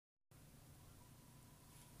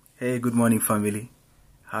Hey, good morning, family.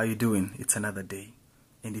 How you doing? It's another day,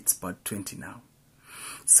 and it's part 20 now.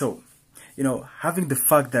 So, having the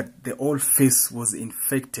fact that the whole face was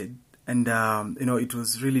infected, and it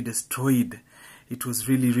was really destroyed. It was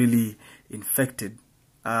really infected.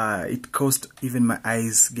 It caused even my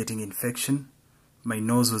eyes getting infection. My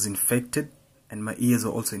nose was infected, and my ears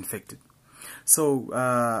were also infected. So,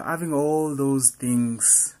 having all those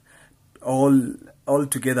things all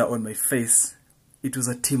together on my face, it was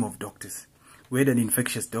a team of doctors. We had an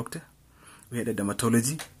infectious doctor, we had a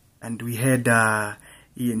dermatology, and we had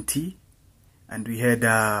ENT, and we had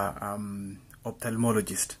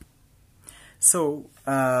ophthalmologist. So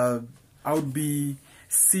I would be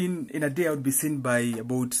seen in a day. I would be seen by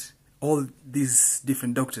about all these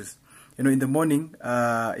different doctors. In the morning,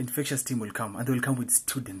 infectious team will come, and they will come with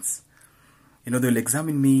students. They'll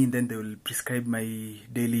examine me, and then they will prescribe my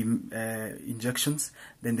daily injections.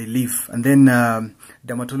 Then they leave, and then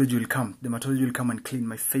dermatology will come. Dermatology will come and clean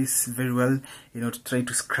my face very well, to try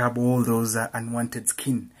to scrub all those unwanted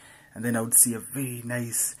skin. And then I would see a very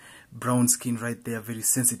nice brown skin right there, very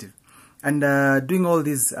sensitive. And doing all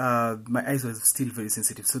this, my eyes were still very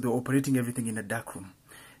sensitive. So they were operating everything in a dark room.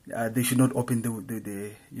 They should not open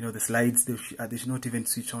the slides. They should not even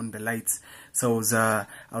switch on the lights. So my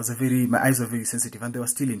eyes were very sensitive, and they were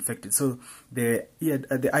still infected. So the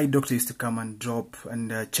eye doctor used to come and drop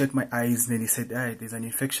and check my eyes. Then he said, "There's an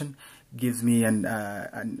infection." Gives me an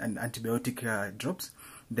antibiotic drops.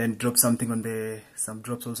 Then drop something on some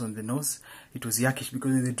drops also on the nose. It was yuckish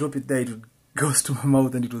because when they drop it there, it would goes to my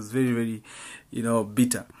mouth, and it was very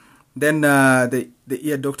bitter. Then the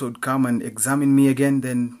ear doctor would come and examine me again,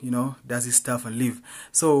 then does his stuff and leave.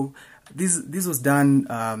 So this was done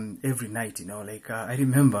every night. I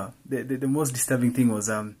remember the most disturbing thing was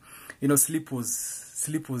sleep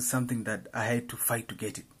was something that I had to fight to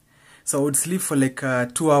get it. So I would sleep for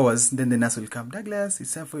 2 hours, then the nurse will come, "Douglas,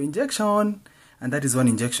 it's time for injection." And that is one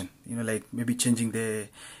injection, maybe changing the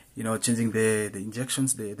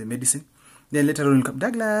injections, the medicine. Then later on, come,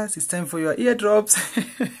 "Douglas, it's time for your eardrops."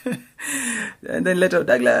 And then later,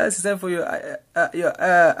 "Douglas, it's time for your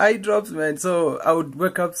eye drops, man." So I would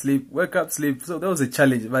wake up, sleep. So that was a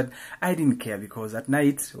challenge, but I didn't care because at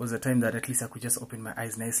night was a time that at least I could just open my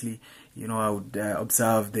eyes nicely. I would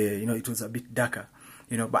observe it was a bit darker,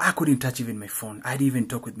 but I couldn't touch even my phone. I didn't even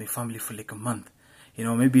talk with my family for a month.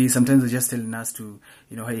 Maybe sometimes I just tell us to,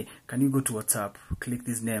 "Hey, can you go to WhatsApp, click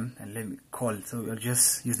this name and let me call." So I'll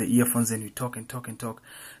just use the earphones and we talk and talk and talk.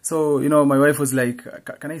 So, my wife was like,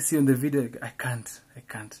 "Can I see on the video?" I can't.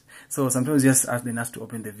 So sometimes just ask the nurse to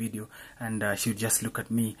open the video, and she would just look at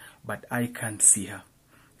me, but I can't see her,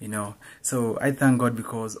 So I thank God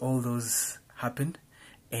because all those happened,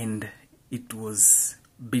 and it was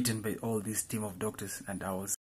beaten by all this team of doctors, and I was